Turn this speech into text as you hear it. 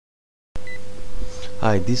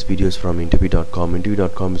Hi, this video is from interview.com.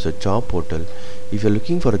 Interview.com is a job portal. If you're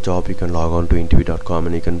looking for a job, you can log on to interview.com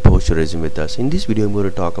and you can post your resume with us. In this video, I'm going to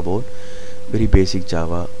talk about very basic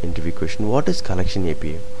Java interview question. What is collection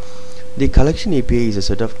API? The collection API is a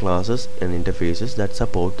set of classes and interfaces that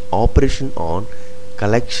support operation on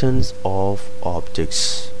collections of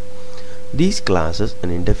objects. These classes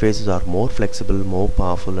and interfaces are more flexible, more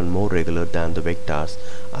powerful, and more regular than the vectors,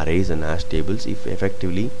 arrays, and hash tables if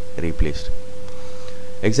effectively replaced.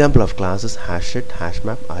 Example of classes: HashSet,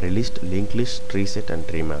 HashMap, ArrayList, LinkedList, TreeSet, and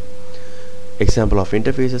TreeMap. Example of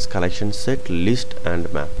interfaces: collection, set, list,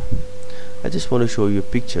 and map. I just want to show you a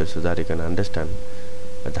picture so that you can understand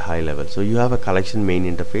at the high level. So you have a collection main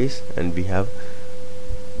interface, and we have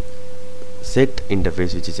set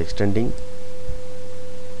interface, which is extending,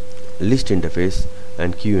 list interface,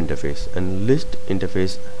 and queue interface. And list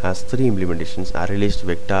interface has three implementations: ArrayList,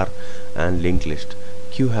 vector, and LinkedList.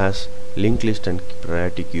 Queue has LinkedList and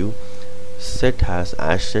priority queue. Set has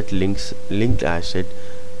HashSet, linked HashSet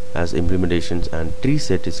as implementations, and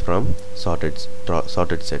TreeSet is from sorted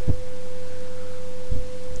set.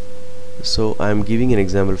 So I am giving an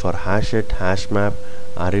example for HashSet, HashMap,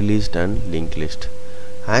 ArrayList, and LinkedList.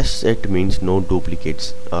 HashSet means no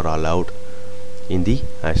duplicates are allowed in the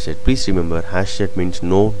HashSet. Please remember, HashSet means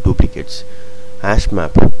no duplicates.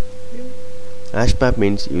 HashMap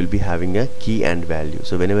means you will be having a key and value.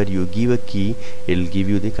 So whenever you give a key, it will give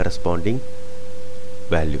you the corresponding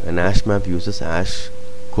value. And HashMap uses hash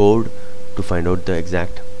code to find out the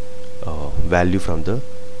exact value from the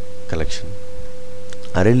collection.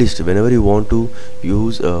 ArrayList, whenever you want to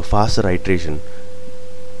use a faster iteration,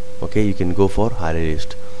 okay, you can go for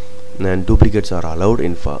ArrayList, and duplicates are allowed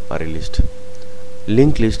in ArrayList.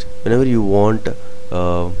 LinkedList, whenever you want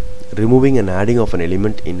removing and adding of an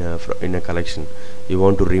element in a collection, you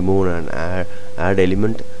want to remove and add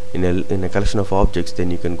element in a collection of objects, then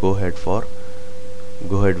you can go ahead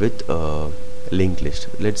with LinkedList.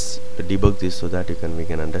 Let's debug this so that we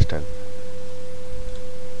can understand.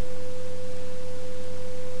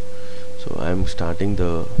 So I'm starting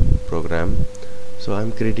the program. So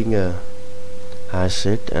I'm creating a hash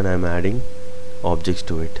set and I'm adding objects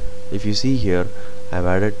to it. If you see here, I've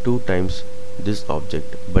added 2 times this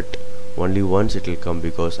object, but only once it will come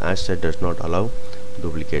because HashSet does not allow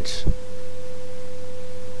duplicates.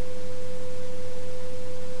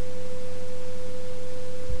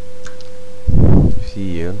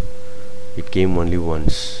 See here, it came only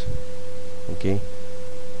once. Okay,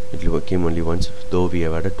 it came only once, though we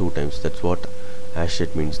have added 2 times. That's what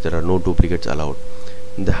HashSet means. There are no duplicates allowed.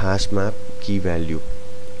 In the HashMap, key value.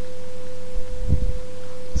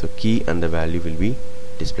 So key and the value will be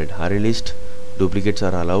displayed. ArrayList, duplicates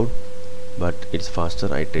are allowed, but it's faster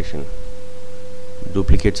iteration.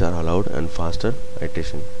 Duplicates are allowed and faster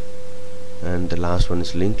iteration. And the last one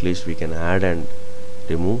is LinkedList. We can add and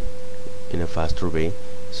remove in a faster way.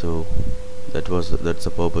 So that's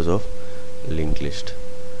the purpose of LinkedList.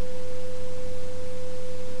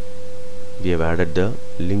 We have added the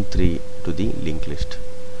link 3 to the linked list.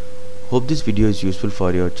 Hope this video is useful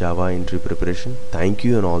for your Java interview preparation. Thank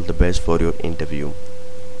you and all the best for your interview.